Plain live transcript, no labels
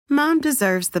Mom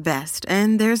deserves the best,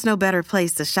 and there's no better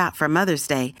place to shop for Mother's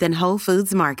Day than Whole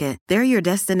Foods Market. They're your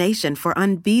destination for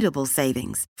unbeatable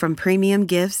savings, from premium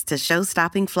gifts to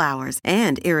show-stopping flowers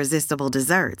and irresistible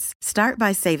desserts. Start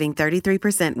by saving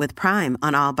 33% with Prime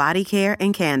on all body care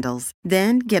and candles.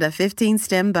 Then get a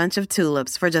 15-stem bunch of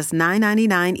tulips for just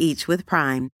 $9.99 each with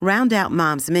Prime. Round out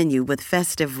Mom's menu with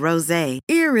festive rosé,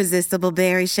 irresistible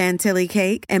berry chantilly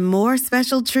cake, and more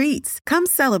special treats. Come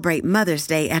celebrate Mother's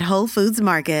Day at Whole Foods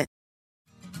Market.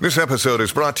 This episode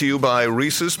is brought to you by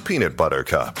Reese's Peanut Butter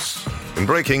Cups. In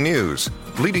breaking news,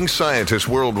 leading scientists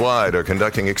worldwide are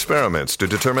conducting experiments to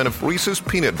determine if Reese's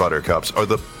Peanut Butter Cups are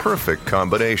the perfect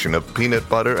combination of peanut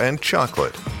butter and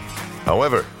chocolate.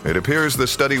 However, it appears the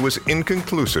study was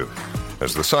inconclusive,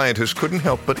 as the scientists couldn't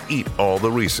help but eat all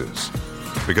the Reese's.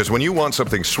 Because when you want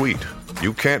something sweet,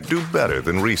 you can't do better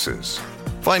than Reese's.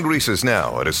 Find Reese's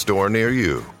now at a store near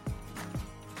you.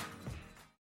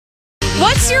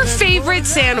 What's your favorite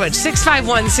sandwich?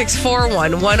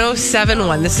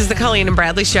 651-641-1071. This is the Colleen and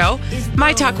Bradley Show.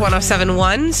 My Talk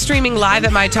 1071, streaming live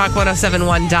at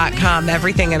mytalk1071.com.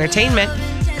 Everything Entertainment.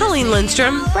 Colleen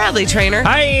Lindstrom, Bradley Trainer.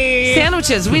 Hi.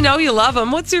 Sandwiches, we know you love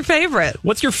them. What's your favorite?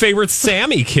 What's your favorite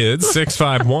Sammy, kids?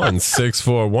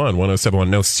 651-641-1071.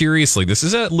 No, seriously, this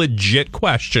is a legit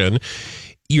question.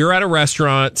 You're at a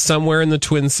restaurant somewhere in the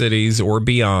Twin Cities or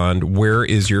beyond. Where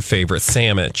is your favorite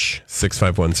sandwich?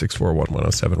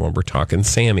 651-641-1071. We're talking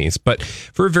Sammy's, but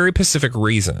for a very specific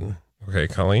reason. Okay,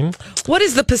 Colleen? What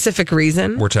is the specific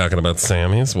reason? We're talking about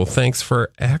Sammy's. Well, thanks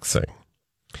for asking.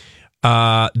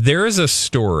 There is a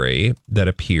story that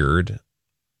appeared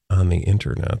on the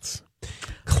internets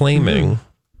claiming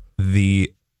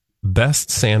the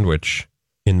best sandwich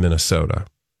in Minnesota.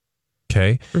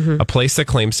 Okay. A place that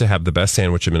claims to have the best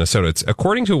sandwich in Minnesota. It's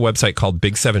according to a website called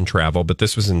Big Seven Travel, but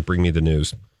this was in Bring Me the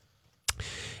News.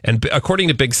 And according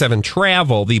to Big Seven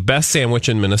Travel, the best sandwich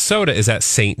in Minnesota is at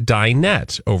St.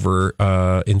 Dinette over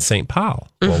in St. Paul.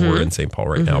 Well, we're in St. Paul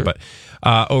right now, but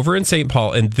over in St.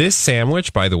 Paul. And this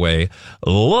sandwich, by the way,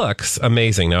 looks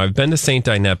amazing. Now, I've been to St.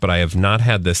 Dinette, but I have not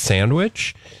had this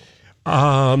sandwich.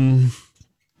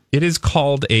 It is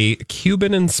called a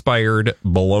Cuban-inspired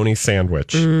bologna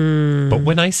sandwich. But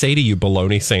when I say to you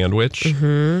bologna sandwich,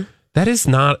 that is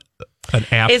not an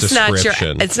apt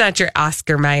description. It's not your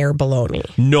Oscar Mayer bologna.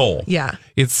 No. Yeah.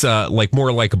 It's like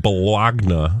more like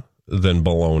bologna than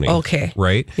bologna. Okay.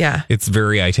 Right? Yeah. It's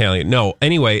very Italian. No,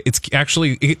 anyway, it's kind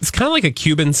of like a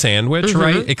Cuban sandwich,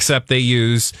 right? Except they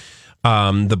use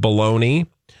the bologna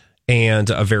and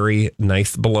a very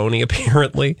nice bologna,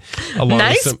 apparently.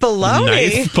 Nice bologna?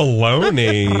 Nice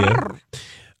bologna.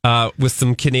 With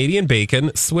some Canadian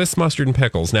bacon, Swiss mustard, and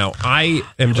pickles. Now, I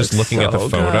am just looking at the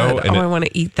photo. Good. And I want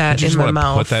to eat that in my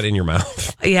mouth. Put that in your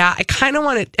mouth. Yeah, I kind of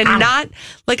want it, and not,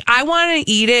 like, I want to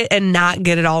eat it and not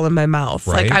get it all in my mouth.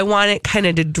 Right? Like, I want it kind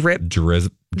of to drip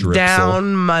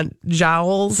down my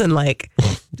jowls and, like,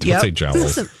 Don't say jowls.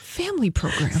 This is a family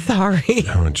program. Sorry.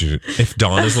 If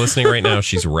Dawn is listening right now,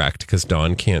 she's wrecked because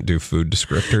Dawn can't do food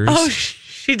descriptors. Oh,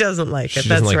 she doesn't like it. She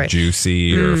That's doesn't like right.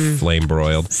 Juicy or flame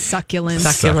broiled. Succulent,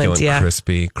 yeah.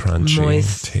 Crispy, crunchy,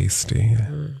 Moist. tasty.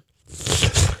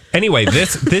 Anyway,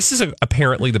 this is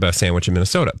apparently the best sandwich in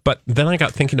Minnesota. But then I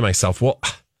got thinking to myself, well,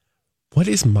 what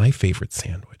is my favorite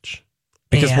sandwich?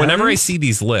 Because whenever I see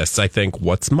these lists, I think,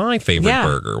 what's my favorite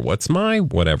burger? What's my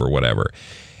whatever?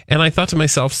 And I thought to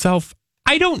myself,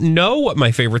 I don't know what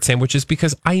my favorite sandwich is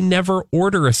because I never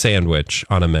order a sandwich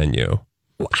on a menu.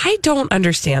 I don't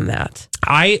understand that.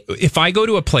 If I go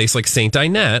to a place like St.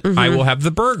 Dinette, I will have the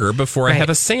burger before I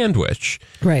have a sandwich.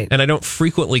 Right. And I don't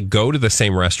frequently go to the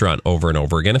same restaurant over and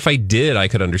over again. If I did, I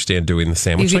could understand doing the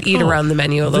sandwich. You could eat around the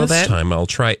menu a little bit. This time I'll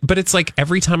try. But it's like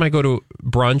every time I go to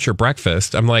brunch or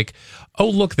breakfast, I'm like, oh,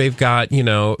 look, they've got,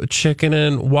 chicken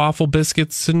and waffle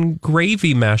biscuits and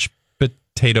gravy mashed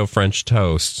potato French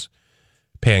toast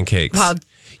pancakes. Wow.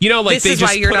 Like they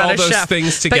just put all those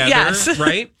things together, yes.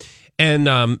 right? And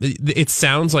it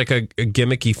sounds like a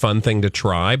gimmicky, fun thing to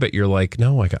try, but you're like,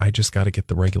 no, I just got to get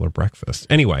the regular breakfast.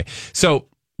 Anyway, so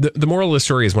the moral of the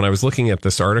story is when I was looking at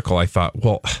this article, I thought,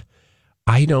 well,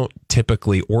 I don't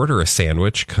typically order a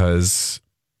sandwich because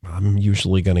I'm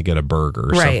usually going to get a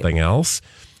burger or something else.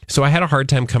 So I had a hard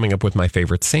time coming up with my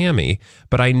favorite Sammy,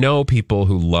 but I know people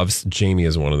who loves Jamie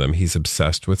is one of them. He's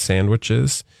obsessed with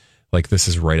sandwiches. Like, this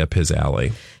is right up his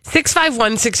alley.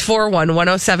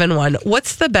 651-641-1071.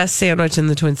 What's the best sandwich in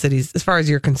the Twin Cities, as far as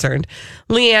you're concerned?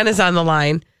 Leanne is on the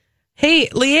line. Hey,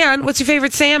 Leanne, what's your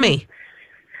favorite Sammy?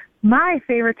 My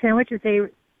favorite sandwich is a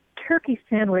turkey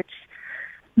sandwich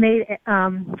made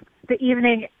the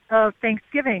evening of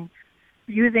Thanksgiving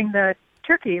using the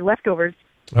turkey leftovers.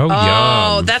 Oh,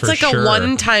 yum, that's for like sure. a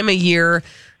one time a year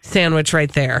sandwich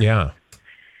right there. Yeah.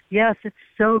 Yes, it's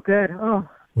so good. Oh,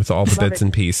 With all the bits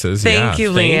and pieces. Thank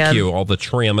you, Thank Leanne. you. All the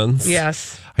trimmings.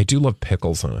 Yes. I do love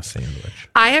pickles on a sandwich.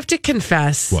 I have to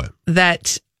confess What?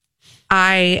 that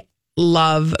I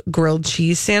love grilled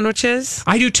cheese sandwiches.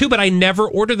 I do too, but I never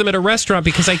order them at a restaurant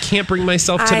because I can't bring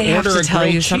myself to I have order to a tell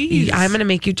grilled you cheese. something. I'm going to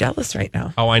make you jealous right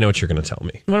now. Oh, I know what you're going to tell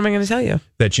me. What am I going to tell you?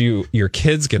 That your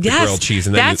kids get the Yes, grilled cheese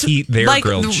and then you eat their like,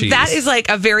 grilled cheese. That is like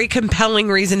a very compelling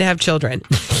reason to have children.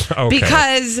 Okay.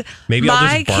 Because maybe I'll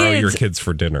my just borrow your kids kids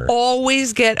for dinner.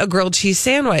 always get a grilled cheese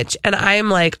sandwich. And I'm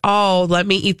like, oh, let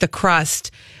me eat the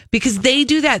crust. Because they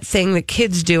do that thing that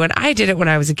kids do, and I did it when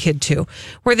I was a kid too,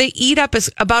 where they eat up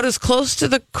about as close to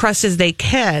the crust as they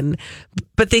can,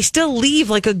 but they still leave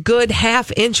like a good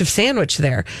half inch of sandwich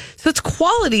there. So it's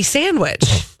quality sandwich.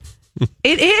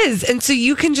 It is. And so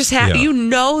you can just have, you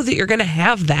know that you're going to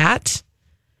have that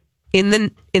in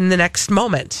the next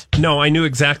moment. No, I knew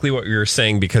exactly what you were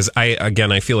saying because I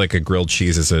feel like a grilled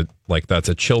cheese is that's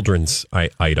a children's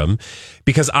item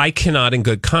because I cannot in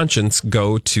good conscience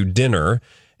go to dinner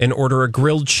and order a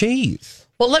grilled cheese.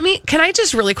 Well, can I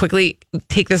just really quickly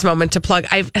take this moment to plug?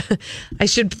 I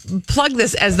should plug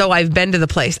this as though I've been to the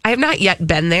place. I have not yet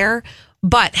been there,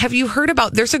 but have you heard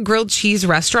about, there's a grilled cheese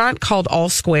restaurant called All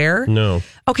Square? No.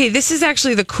 Okay, this is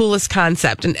actually the coolest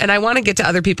concept. And I want to get to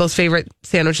other people's favorite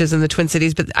sandwiches in the Twin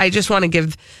Cities, but I just want to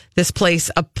give this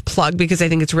place a plug because I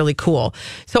think it's really cool.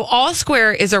 So All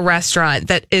Square is a restaurant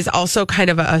that is also kind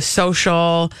of a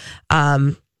social,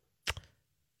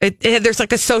 there's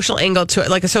like a social angle to it,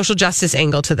 like a social justice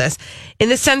angle to this, in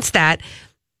the sense that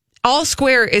All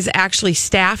Square is actually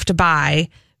staffed by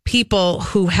people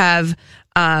who have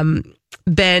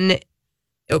been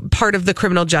part of the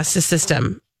criminal justice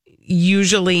system,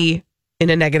 usually in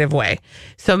a negative way.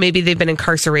 So maybe they've been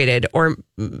incarcerated or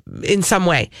in some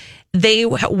way. They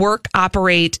work,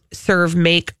 operate, serve,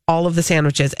 make all of the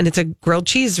sandwiches. And it's a grilled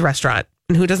cheese restaurant.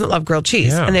 And who doesn't love grilled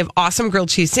cheese? Yeah. And they have awesome grilled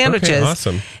cheese sandwiches. Okay,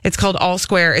 awesome. It's called All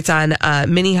Square. It's on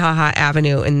Minnehaha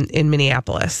Avenue in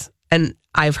Minneapolis. And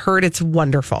I've heard it's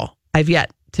wonderful. I've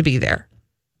yet to be there.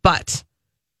 But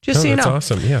just so you know.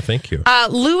 That's awesome. Yeah, thank you.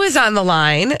 Lou is on the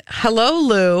line. Hello,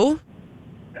 Lou.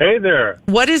 Hey there.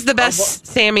 What is the best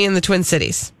Sammy in the Twin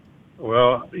Cities?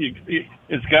 Well,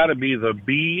 it's got to be the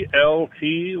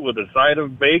BLT with a side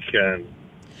of bacon.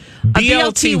 A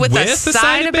BLT with a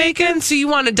side of bacon? So you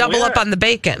want to double up on the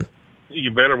bacon? You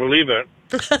better believe it.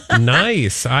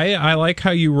 Nice. I like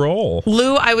how you roll.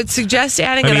 Lou, I would suggest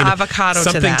adding an avocado to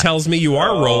that. Something tells me you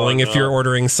are rolling if you're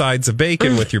ordering sides of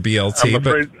bacon with your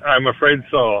BLT. I'm afraid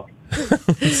so.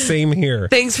 Same here.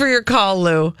 Thanks for your call,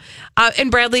 Lou.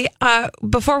 And Bradley,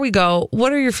 before we go,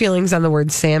 what are your feelings on the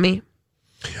word Sammy?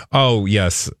 Oh,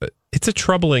 yes. It's a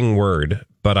troubling word,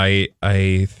 but I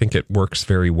think it works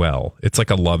very well. It's like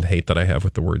a love-hate that I have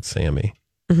with the word Sammy.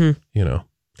 Mm-hmm. You know,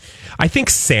 I think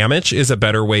sandwich is a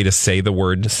better way to say the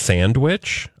word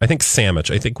sandwich. I think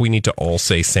sandwich. I think we need to all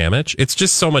say sandwich. It's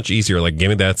just so much easier. Like, give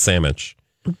me that sandwich.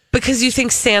 Because you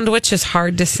think sandwich is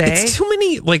hard to say? It's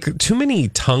too many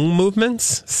tongue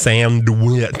movements.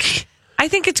 Sandwich. I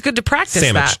think it's good to practice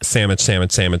that. Sandwich.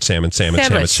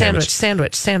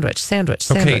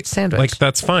 Okay, like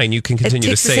that's fine. You can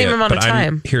continue to say it, but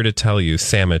I'm here to tell you,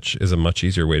 sandwich is a much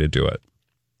easier way to do it.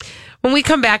 When we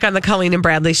come back on the Colleen and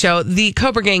Bradley show, the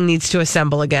Cobra Gang needs to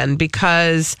assemble again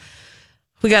because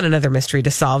we got another mystery to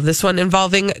solve. This one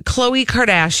involving Khloe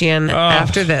Kardashian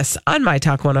after this on My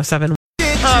Talk 107.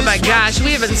 Oh my gosh,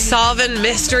 we have been solving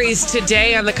mysteries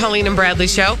today on the Colleen and Bradley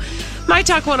show. My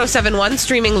Talk 1071,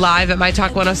 streaming live at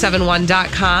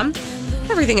mytalk1071.com.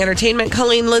 Everything Entertainment,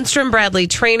 Colleen Lindstrom, Bradley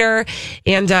Trainer,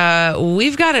 and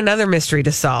we've got another mystery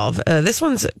to solve. This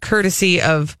one's courtesy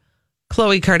of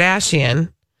Khloe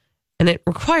Kardashian, and it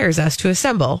requires us to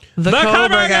assemble the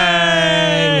Cobra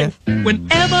Gang.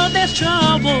 Whenever there's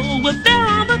trouble, we're there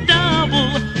on the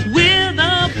double with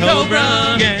the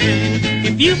Cobra Gang.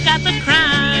 If you've got the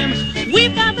crime,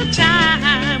 we've got the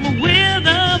time with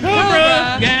the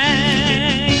Cobra Gang.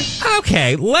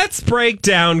 Okay, let's break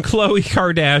down Khloe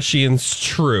Kardashian's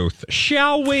truth,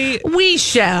 shall we? We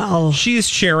shall. She's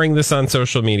sharing this on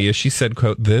social media. She said,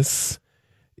 quote, "This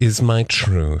is my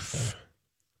truth."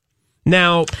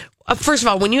 Now, first of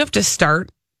all, when you have to start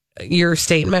your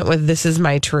statement with "this is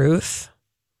my truth,"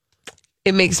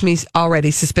 it makes me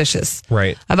already suspicious,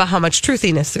 right, about how much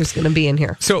truthiness there's going to be in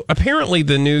here. So apparently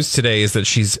the news today is that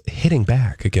she's hitting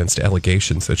back against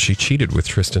allegations that she cheated with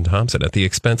Tristan Thompson at the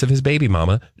expense of his baby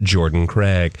mama, Jordan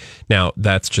Craig. Now,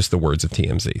 that's just the words of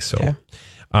TMZ. So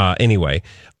anyway,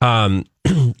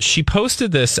 she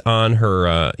posted this on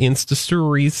her Insta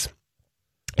stories.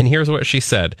 And here's what she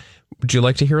said. Would you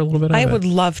like to hear a little bit of it? I would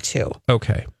love to.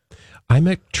 Okay. I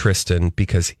met Tristan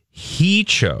because he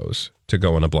chose to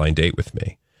go on a blind date with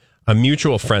me. A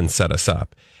mutual friend set us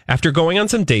up. After going on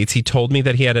some dates, he told me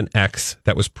that he had an ex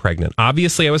that was pregnant.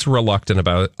 Obviously, I was reluctant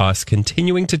about us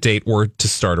continuing to date or to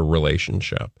start a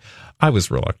relationship. I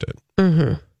was reluctant.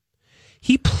 Mm-hmm.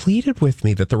 He pleaded with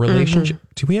me that the relationship...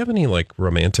 Do we have any, like,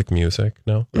 romantic music?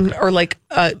 No? Or like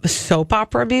soap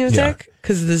opera music?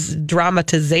 Because this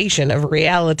dramatization of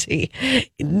reality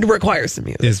requires some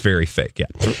music. Is very fake, yeah.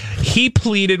 He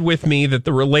pleaded with me that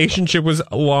the relationship was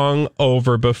long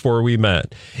over before we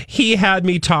met. He had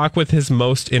me talk with his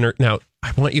most inner... Now,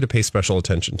 I want you to pay special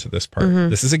attention to this part.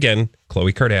 This is, again,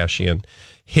 Khloe Kardashian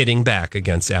hitting back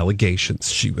against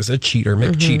allegations. She was a cheater,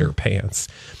 McCheater pants.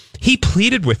 He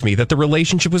pleaded with me that the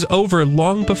relationship was over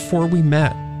long before we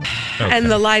met. Okay. And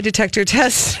the lie detector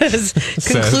test has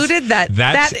concluded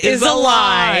that is a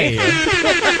lie.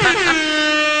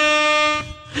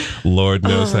 Lord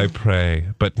knows I pray.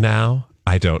 But now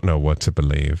I don't know what to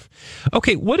believe.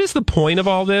 Okay, what is the point of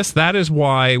all this? That is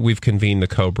why we've convened the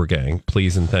Cobra Gang.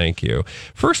 Please and thank you.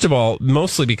 First of all,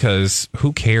 mostly because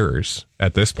who cares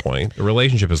at this point? The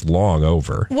relationship is long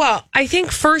over. Well, I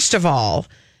think first of all,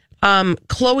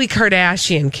 Khloe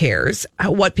Kardashian cares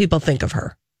what people think of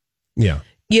her. Yeah.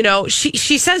 You know,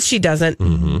 she says she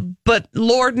doesn't, but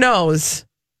Lord knows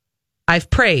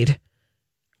I've prayed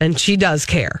and she does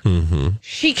care.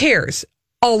 She cares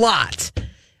a lot.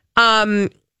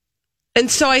 And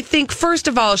so I think, first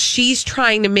of all, she's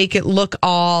trying to make it look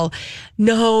all,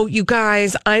 no, you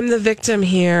guys, I'm the victim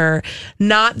here,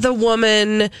 not the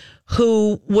woman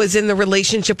who was in the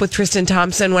relationship with Tristan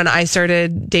Thompson when I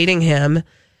started dating him.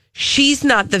 She's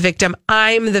not the victim.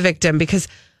 I'm the victim because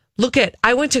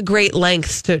I went to great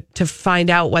lengths to find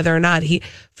out whether or not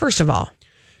first of all,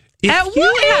 in what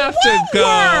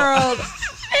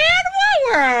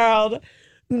world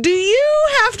do you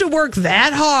have to work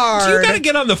that hard? Do you got to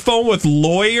get on the phone with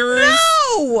lawyers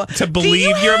to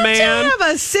believe your man? Do you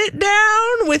have a sit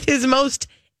down with his most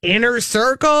inner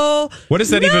circle? What does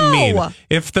that even mean?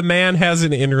 If the man has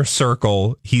an inner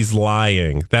circle, he's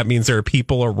lying. That means there are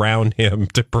people around him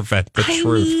to prevent the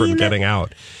truth from getting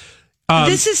out.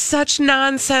 This is such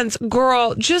nonsense,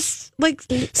 girl. Just like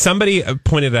somebody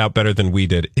pointed out better than we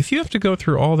did. If you have to go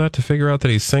through all that to figure out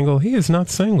that he's single, he is not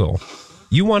single.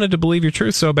 You wanted to believe your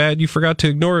truth so bad you forgot to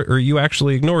ignore it, or you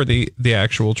actually ignored the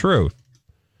actual truth,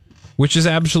 which is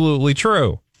absolutely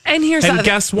true. And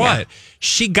guess what? Yeah.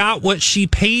 She got what she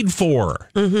paid for.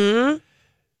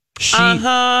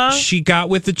 She got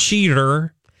with the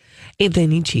cheater. And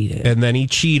then he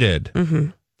cheated.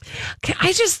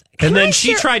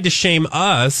 She tried to shame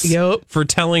us for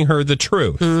telling her the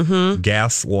truth.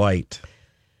 Gaslight.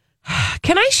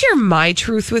 Can I share my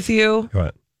truth with you?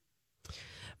 What?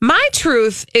 My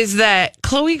truth is that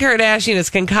Khloe Kardashian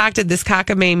has concocted this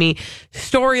cockamamie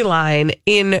storyline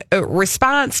in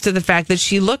response to the fact that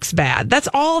she looks bad. That's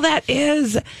all that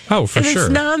is. Oh, for sure.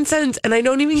 It's nonsense, and I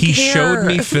don't even care. He showed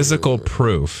me physical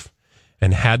proof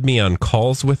and had me on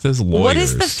calls with his lawyers. What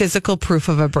is the physical proof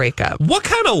of a breakup? What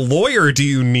kind of lawyer do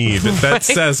you need that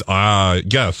says,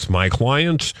 yes, my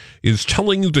client is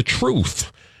telling you the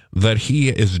truth, that he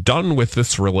is done with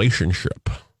this relationship?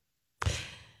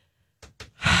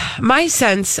 My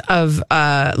sense of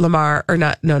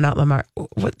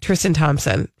Tristan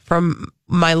Thompson, from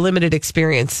my limited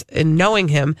experience in knowing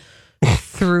him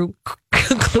through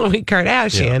Khloe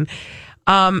Kardashian,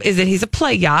 is that he's a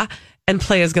playa, and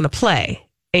playa's going to play.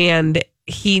 And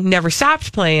he never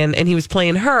stopped playing, and he was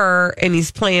playing her, and he's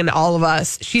playing all of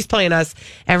us. She's playing us.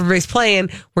 Everybody's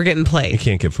playing. We're getting played. You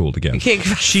can't get fooled again. You can't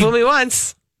fool me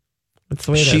once. That's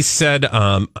the way it is. She said,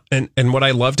 and what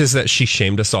I loved is that she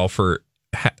shamed us all for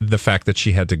the fact that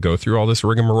she had to go through all this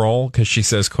rigmarole, because she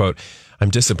says, quote, I'm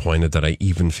disappointed that I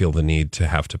even feel the need to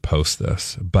have to post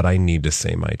this, but I need to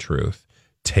say my truth.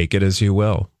 Take it as you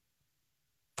will.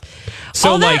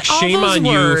 So shame on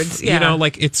words, you. You know,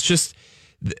 like, it's just,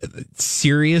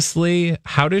 seriously,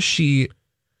 how does she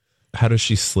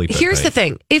sleep? Here's the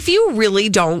thing. If you really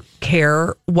don't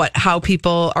care how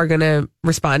people are going to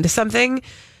respond to something,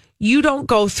 you don't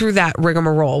go through that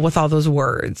rigmarole with all those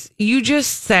words. You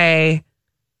just say,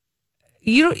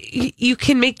 you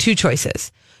can make two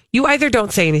choices. You either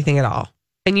don't say anything at all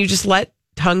and you just let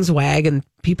tongues wag and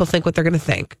people think what they're going to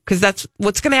think, because that's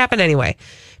what's going to happen anyway.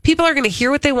 People are going to hear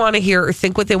what they want to hear or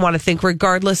think what they want to think,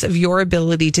 regardless of your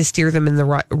ability to steer them in the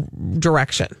right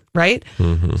direction, right?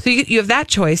 So you have that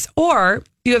choice, or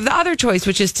you have the other choice,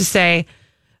 which is to say,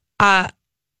 to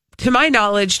my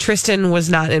knowledge, Tristan was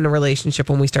not in a relationship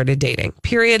when we started dating.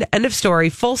 Period. End of story.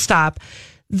 Full stop.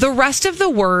 The rest of the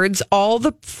words, all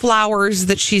the flowers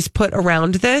that she's put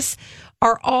around this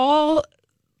are all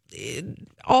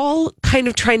kind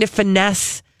of trying to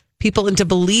finesse people into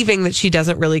believing that she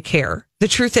doesn't really care. The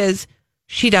truth is,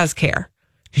 she does care.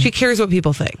 She cares what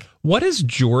people think. What does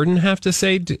Jordan have to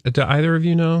say? Do either of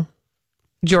you know?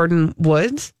 Jordan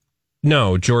Woods?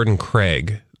 No, Jordan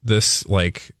Craig. This,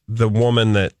 like, the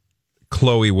woman that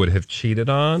Chloe would have cheated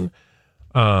on.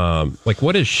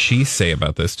 What does she say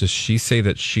about this? Does she say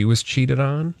that she was cheated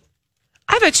on?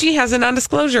 I bet she has a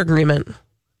non-disclosure agreement.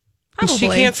 Probably. She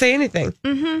can't say anything.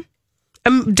 Mm-hmm.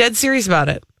 I'm dead serious about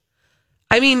it.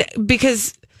 I mean,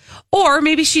 or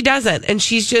maybe she doesn't, and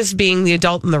she's just being the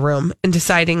adult in the room and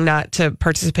deciding not to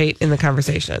participate in the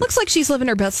conversation. Looks like she's living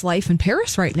her best life in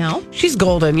Paris right now. She's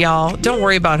golden, y'all. Don't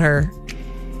worry about her.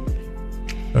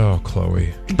 Oh,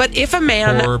 Chloe. But if a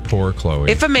man... Poor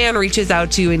Chloe. If a man reaches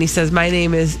out to you and he says, my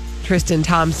name is Tristan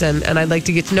Thompson, and I'd like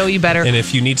to get to know you better. And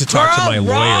if you need to talk to my run!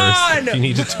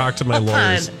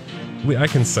 lawyers, I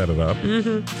can set it up.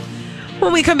 Mm-hmm.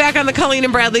 When we come back on the Colleen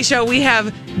and Bradley Show, we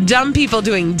have dumb people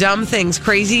doing dumb things,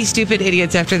 crazy, stupid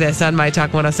idiots after this on My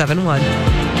Talk 107.1.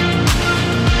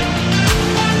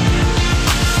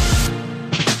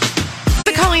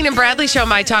 Colleen and Bradley Show,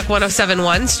 My Talk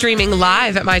 107.1, streaming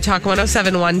live at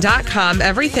MyTalk1071.com.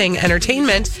 Everything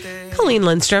Entertainment. Colleen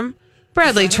Lindstrom,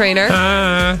 Bradley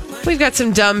Trainer. We've got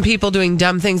some dumb people doing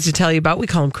dumb things to tell you about. We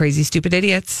call them crazy, stupid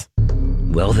idiots.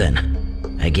 Well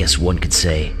then, I guess one could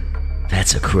say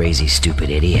that's a crazy, stupid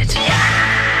idiot.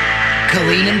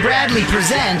 Colleen and Bradley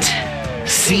present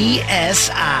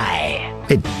CSI.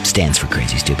 It stands for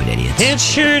Crazy Stupid Idiots. It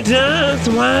sure does.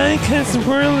 Why? Because the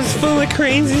world is full of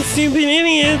crazy, stupid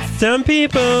idiots. Dumb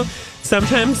people,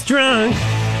 sometimes drunk,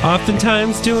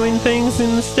 oftentimes doing things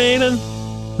in the state of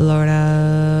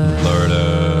Florida.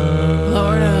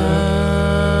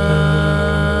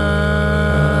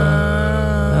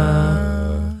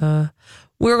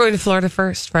 We're going to Florida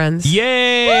first, friends.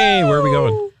 Yay! Woo! Where are we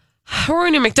going? We're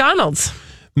going to McDonald's.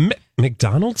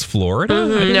 McDonald's, Florida?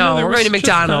 No, we're going to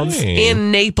McDonald's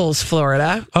in Naples,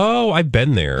 Florida. Oh, I've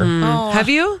been there. Have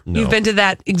you? No. You've been to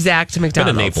that exact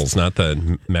McDonald's? Been to Naples, not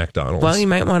the McDonald's. Well, you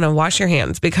might want to wash your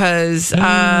hands because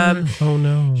oh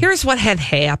no. Here's what had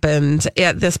happened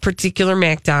at this particular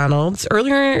McDonald's.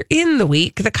 Earlier in the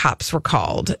week, the cops were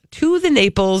called to the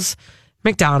Naples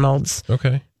McDonald's.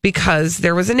 Okay. Because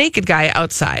there was a naked guy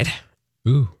outside.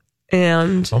 Ooh.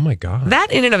 And oh my God.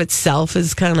 That in and of itself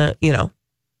is kind of,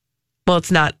 well,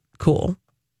 it's not cool.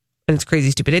 And it's crazy,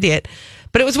 stupid idiot.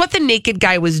 But it was what the naked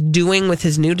guy was doing with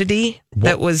his nudity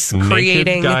that was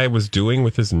creating. Naked guy was doing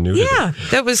with his nudity? Yeah.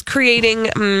 That was creating,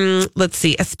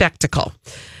 a spectacle.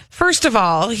 First of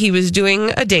all, he was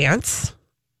doing a dance.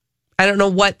 I don't know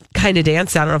what kind of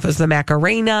dance. I don't know if it was the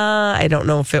Macarena. I don't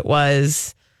know if it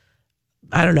was,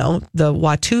 the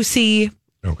Watusi.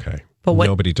 Okay. But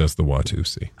nobody does the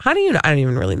Watusi. How do you know? I don't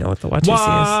even really know what the Watusi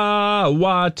is.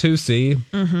 Watusi.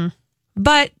 Mm-hmm.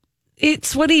 But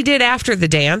it's what he did after the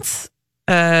dance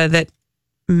that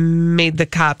made the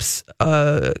cops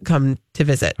come to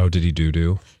visit. Oh, did he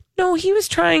do? No, he was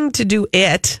trying to do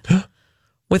it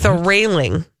with a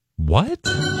railing. What?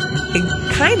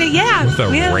 Kind of, yeah. With a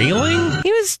railing?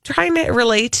 He was trying to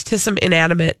relate to some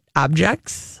inanimate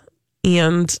objects.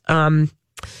 And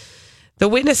the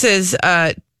witnesses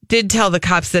did tell the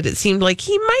cops that it seemed like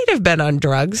he might have been on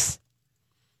drugs.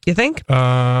 You think?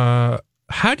 How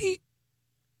do you...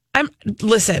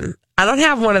 Listen, I don't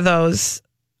have one of those.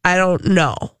 I don't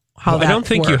know how that I don't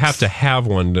think works. you have to have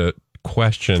one to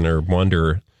question or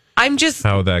wonder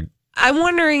how that... I'm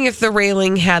wondering if the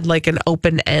railing had like an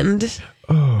open end.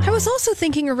 I was also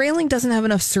thinking a railing doesn't have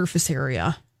enough surface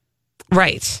area.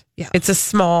 Right. Yeah. It's a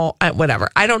small, whatever.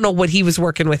 I don't know what he was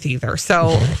working with either.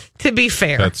 So to be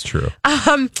fair. That's true.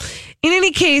 In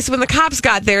any case, when the cops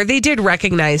got there, they did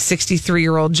recognize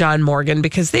 63-year-old John Morgan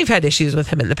because they've had issues with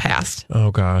him in the past.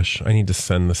 Oh, gosh. I need to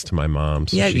send this to my mom.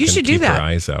 So she you can should do keep that. her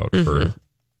eyes out for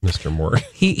Mr. Morgan.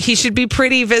 He should be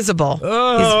pretty visible.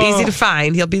 He's easy to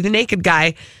find. He'll be the naked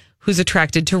guy who's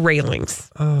attracted to railings.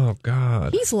 Oh,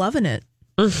 God. He's loving it.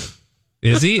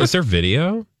 Is he? Is there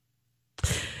video?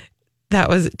 That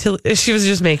was she was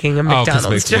just making a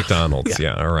McDonald's joke. McDonald's.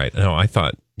 Yeah. All right. No, I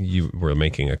thought you were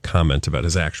making a comment about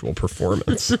his actual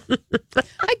performance.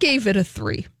 I gave it a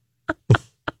 3.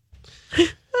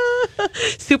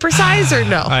 Supersize or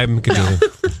no? I'm going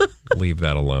to leave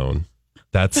that alone.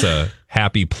 That's a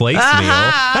happy place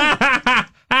meal.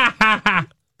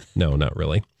 No, not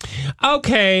really.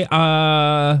 Okay.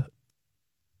 That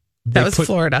was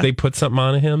Florida. They put something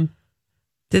on him?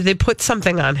 Did they put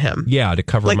something on him? Yeah, to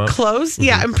cover him up. Like clothes?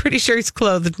 Yeah, I'm pretty sure he's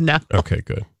clothed now. Okay,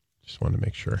 good. Just wanted to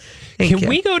make sure. Thank Can you.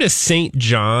 we go to St.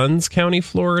 Johns County,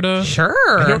 Florida?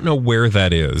 Sure. I don't know where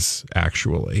that is,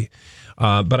 actually.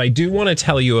 But I do want to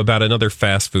tell you about another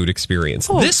fast food experience.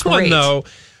 Oh, this one, great. though,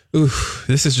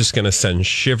 this is just going to send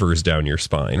shivers down your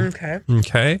spine.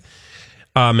 Okay.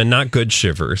 And not good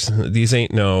shivers. These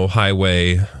ain't no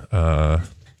highway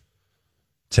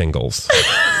tingles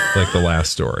like the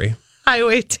last story.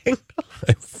 Highway tingle.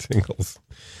 Tingles.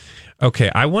 Okay,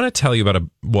 I want to tell you about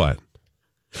what?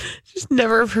 Just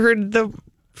never heard the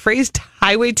phrase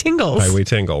highway tingles. Highway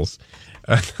tingles.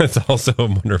 That's also a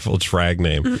wonderful drag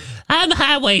name. I'm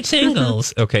Highway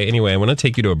Tingles. Okay, anyway, I want to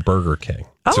take you to a Burger King.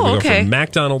 So we go okay. from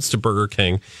McDonald's to Burger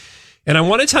King. And I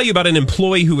want to tell you about an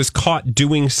employee who was caught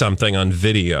doing something on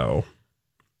video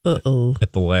at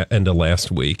the end of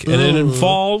last week. And it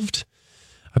involved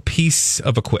a piece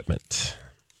of equipment.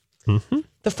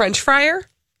 The French fryer?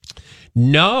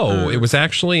 No, it was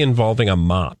actually involving a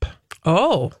mop.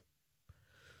 Oh.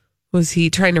 Was he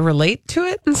trying to relate to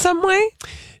it in some way?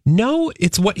 No,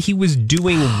 it's what he was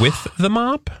doing with the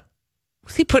mop.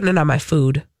 Was he putting it on my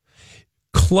food?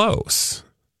 Close.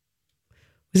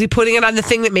 Was he putting it on the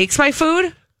thing that makes my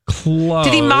food? Close.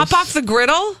 Did he mop off the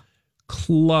griddle?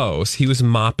 Close. He was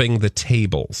mopping the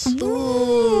tables.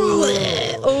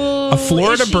 A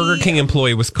Florida Burger King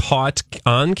employee was caught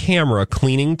on camera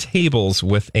cleaning tables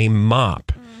with a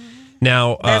mop.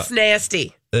 Now, That's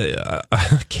nasty.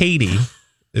 Katie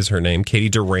is her name, Katie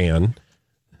Duran.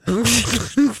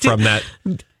 From that,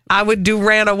 I would do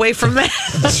ran away from that.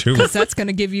 Because that's going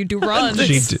to give you Duran.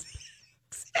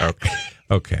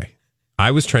 Okay.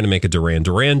 I was trying to make a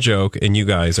Duran joke, and you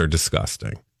guys are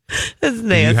disgusting. That's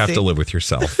nasty. You have to live with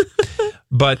yourself.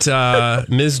 But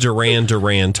Ms.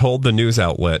 Duran told the news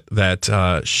outlet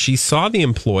that she saw the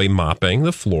employee mopping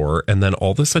the floor, and then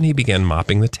all of a sudden he began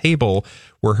mopping the table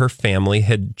where her family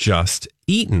had just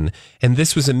eaten. And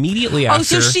this was immediately after. Oh,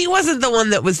 so she wasn't the one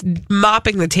that was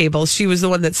mopping the tables. She was the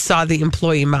one that saw the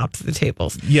employee mop the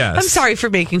tables. Yes. I'm sorry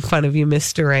for making fun of you,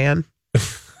 Miss Duran.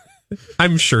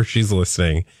 I'm sure she's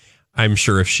listening. I'm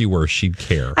sure if she were, she'd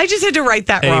care. I just had to write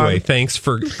that Anyway, wrong. thanks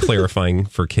for clarifying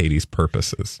for Katie's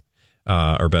purposes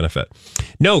or benefit.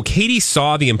 No, Katie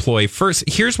saw the employee first.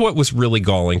 Here's what was really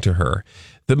galling to her.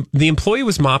 The employee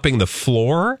was mopping the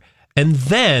floor and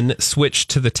then switched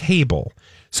to the table.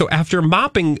 So after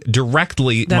mopping That's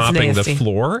the nasty.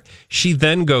 floor, she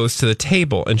then goes to the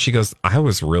table and she goes, I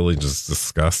was really just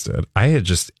disgusted. I had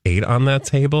just ate on that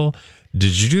table.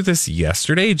 Did you do this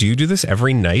yesterday? Do you do this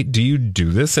every night? Do you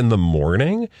do this in the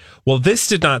morning? Well, this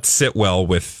did not sit well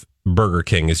with Burger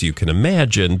King, as you can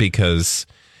imagine, because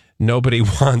nobody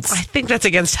wants. I think that's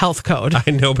against health code.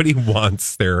 Nobody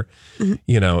wants their,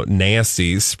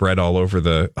 nasties spread all over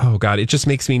the. Oh God, it just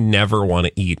makes me never want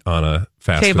to eat on a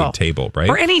fast food table, right?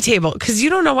 Or any table, because you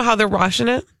don't know how they're washing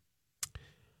it.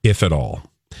 If at all.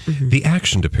 The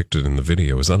action depicted in the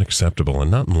video is unacceptable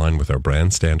and not in line with our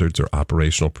brand standards or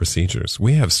operational procedures.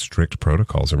 We have strict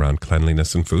protocols around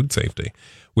cleanliness and food safety,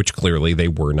 which clearly they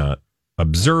were not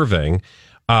observing.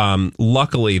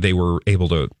 Luckily, they were able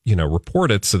to,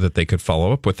 report it so that they could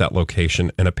follow up with that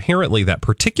location. And apparently that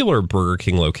particular Burger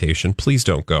King location, please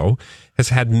don't go, has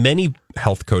had many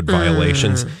health code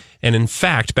violations. And in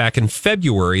fact, back in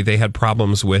February, they had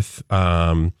problems with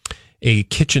a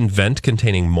kitchen vent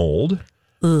containing mold,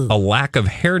 a lack of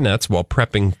hairnets while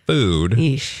prepping food,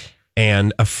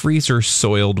 and a freezer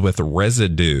soiled with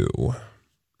residue.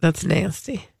 That's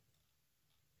nasty.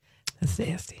 That's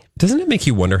nasty. Doesn't it make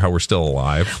you wonder how we're still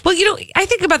alive? Well, I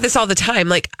think about this all the time.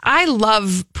 Like, I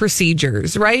love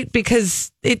procedures, right?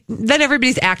 Because then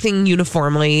everybody's acting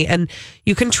uniformly and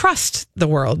you can trust the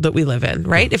world that we live in,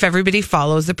 right? If everybody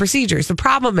follows the procedures. The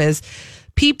problem is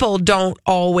people don't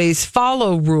always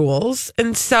follow rules.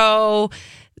 And so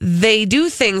they do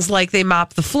things like they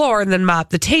mop the floor and then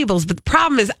mop the tables. But the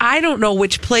problem is I don't know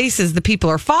which places the people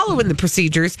are following the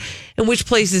procedures and which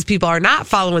places people are not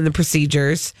following the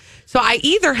procedures. So I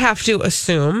either have to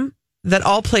assume that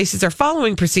all places are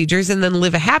following procedures and then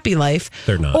live a happy life.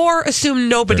 They're not. Or assume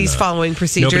nobody's following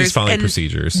procedures. Nobody's following and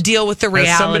procedures. deal with the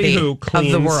reality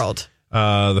of the world.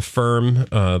 The firm,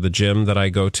 the gym that I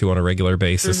go to on a regular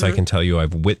basis, I can tell you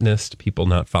I've witnessed people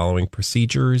not following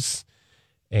procedures.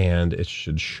 And it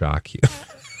should shock you.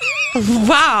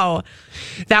 Wow.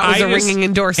 That was a ringing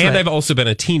endorsement. And I've also been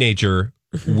a teenager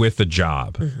with a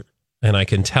job. And I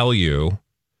can tell you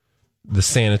the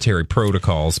sanitary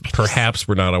protocols perhaps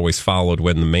were not always followed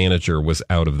when the manager was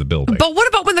out of the building. But what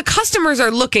about when the customers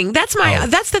are looking? That's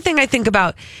the thing I think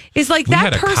about is like we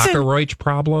that had person. a cockroach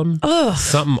problem.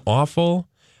 Something awful.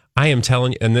 I am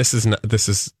telling you, and this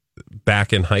is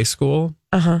back in high school.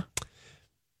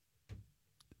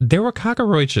 There were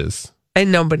cockroaches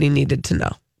And nobody needed to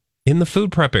know. in the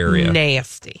food prep area.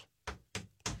 Nasty.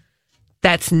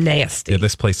 That's nasty. Yeah,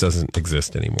 this place doesn't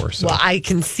exist anymore. So, Well, I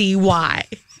can see why.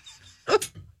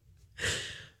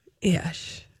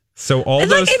 Yes. so all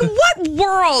And those. like, in what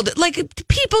world? Like,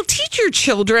 people teach your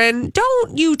children,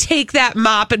 don't you take that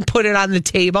mop and put it on the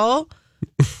table.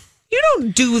 You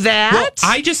don't do that. Well,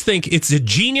 I just think it's a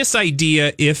genius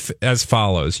idea if, as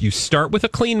follows, you start with a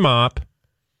clean mop.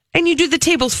 And you do the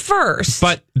tables first.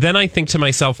 But then I think to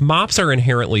myself, mops are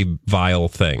inherently vile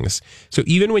things. So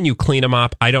even when you clean a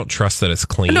mop, I don't trust that it's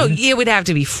clean. No, it would have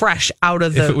to be fresh out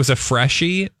of the... If it was a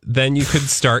freshie, then you could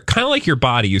start, kind of like your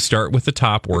body, you start with the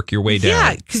top, work your way down.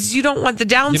 Yeah, because you don't want the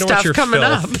down You don't want stuff your coming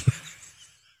filth.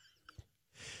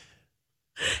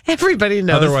 up. Everybody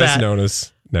knows Otherwise that. known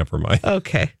as, never mind.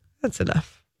 Okay, that's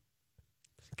enough.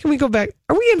 Can we go back?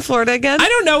 Are we in Florida again? I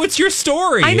don't know. It's your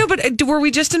story. I know, but were we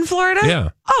just in Florida? Yeah.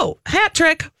 Oh, hat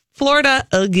trick, Florida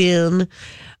again.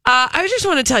 I just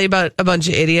want to tell you about a bunch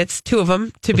of idiots, two of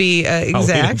them to be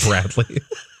exact. Bradley.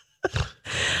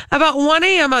 About 1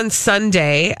 a.m. on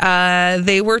Sunday,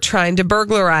 they were trying to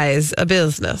burglarize a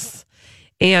business.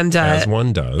 And As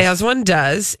one does. As one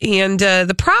does. And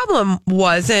the problem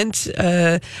wasn't,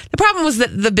 the problem was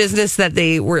that the business that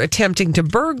they were attempting to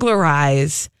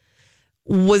burglarize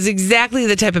was exactly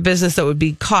the type of business that would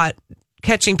be caught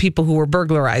catching people who were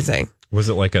burglarizing. Was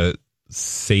it like a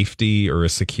safety or a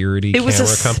security It was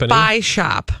camera a company? spy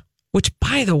shop, which,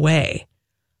 by the way,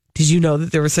 did you know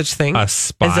that there was such thing? A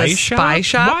spy as a shop? spy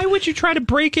shop? Why would you try to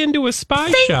break into a spy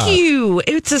shop? Thank you.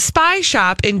 It's a spy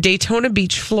shop in Daytona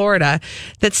Beach, Florida,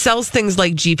 that sells things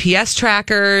like GPS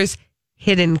trackers,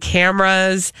 hidden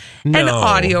cameras, and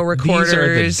audio recorders.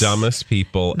 These are the dumbest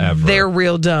people ever. They're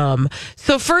real dumb.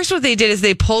 So first what they did is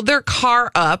they pulled their car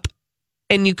up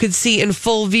and you could see in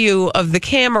full view of the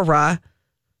camera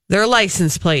their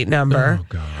license plate number. Oh,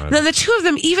 God. And then the two of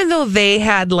them, even though they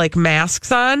had like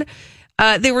masks on,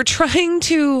 they were trying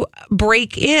to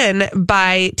break in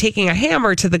by taking a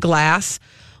hammer to the glass,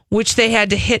 which they had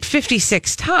to hit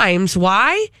 56 times.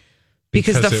 Why?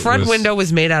 Because the front window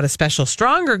was made out of special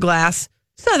stronger glass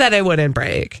so that it wouldn't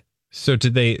break. So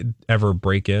did they ever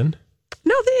break in?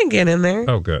 No, they didn't get in there.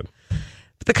 Oh, good.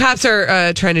 The cops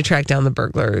are trying to track down the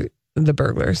burglars,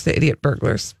 the idiot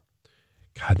burglars.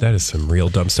 God, that is some real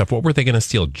dumb stuff. What were they going to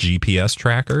steal? GPS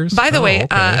trackers? By the way,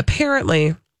 okay.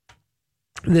 apparently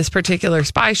this particular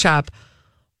spy shop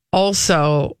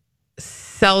also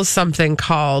sells something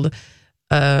called,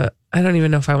 I don't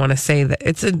even know if I want to say that.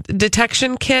 It's a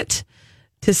detection kit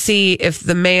to see if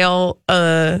the mail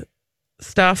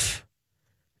stuff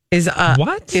is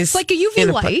what? Is like a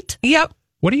UV light. Yep.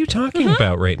 What are you talking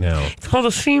about right now? It's called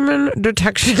a semen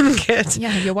detection kit.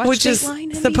 Yeah, you watch which is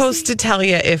Dateline, NBC? supposed to tell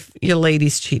you if your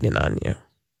lady's cheating on you.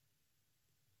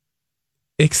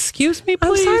 Excuse me,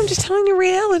 please? I'm sorry, I'm just telling you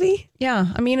reality. Yeah,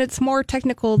 I mean, it's more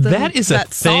technical than That is a that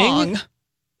thing? song.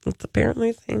 It's apparently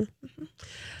a thing.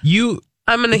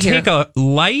 I'm going to take a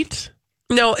light?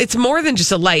 No, it's more than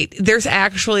just a light. There's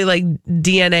actually like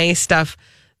DNA stuff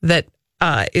that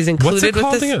is included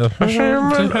with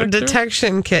this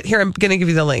detection kit. Here, I'm going to give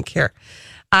you the link here.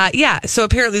 Yeah, so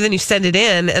apparently then you send it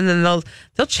in and then they'll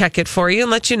check it for you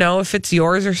and let you know if it's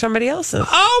yours or somebody else's.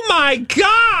 Oh my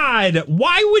God!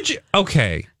 Why would you?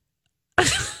 Okay.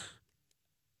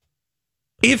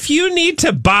 If you need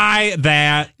to buy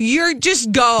that, you're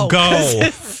just go. Go.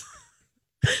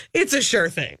 It's a sure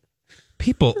thing.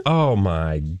 People, oh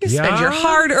my God. Spend your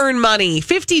hard-earned money,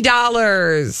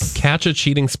 $50. Catch a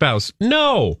cheating spouse.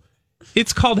 No.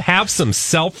 It's called have some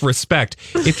self-respect.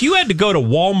 If you had to go to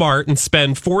Walmart and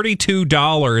spend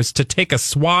 $42 to take a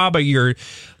swab of your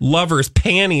lover's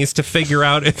panties to figure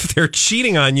out if they're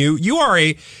cheating on you, you are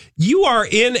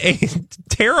in a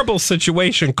terrible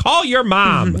situation. Call your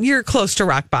mom. You're close to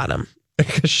rock bottom.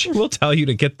 Because she will tell you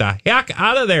to get the heck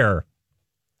out of there.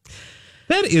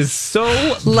 That is so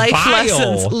life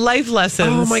vile. Lessons.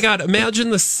 Oh my God. Imagine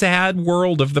the sad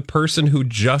world of the person who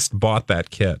just bought that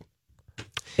kit.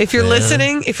 If you're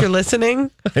listening,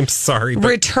 I'm sorry. But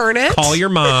return it. Call your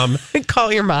mom.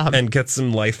 Call your mom. And get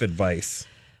some life advice.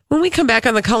 When we come back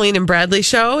on the Colleen and Bradley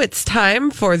show, it's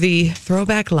time for the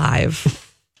Throwback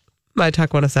Live. My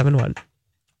Talk 1071.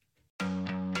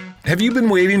 Have you been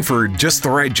waiting for just the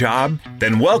right job?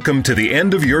 Then welcome to the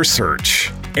end of your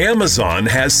search. Amazon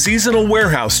has seasonal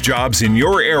warehouse jobs in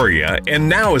your area, and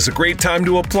now is a great time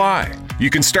to apply. You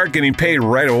can start getting paid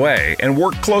right away and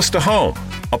work close to home.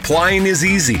 Applying is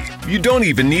easy. You don't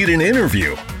even need an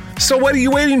interview. So what are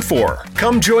you waiting for?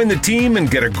 Come join the team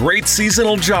and get a great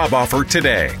seasonal job offer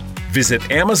today. Visit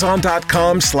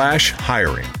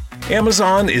Amazon.com/hiring.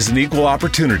 Amazon is an equal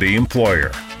opportunity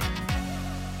employer.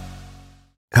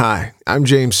 Hi, I'm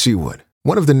James Seawood,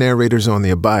 one of the narrators on the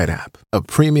Abide app, a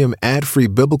premium ad-free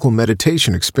biblical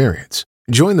meditation experience.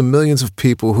 Join the millions of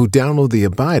people who download the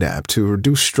Abide app to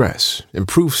reduce stress,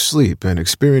 improve sleep, and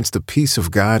experience the peace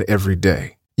of God every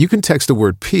day. You can text the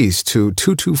word PEACE to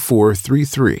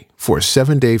 22433 for a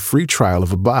 7-day free trial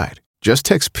of Abide. Just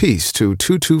text PEACE to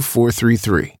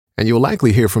 22433, and you'll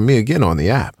likely hear from me again on the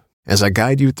app as I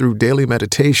guide you through daily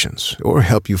meditations or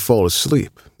help you fall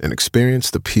asleep and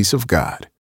experience the peace of God.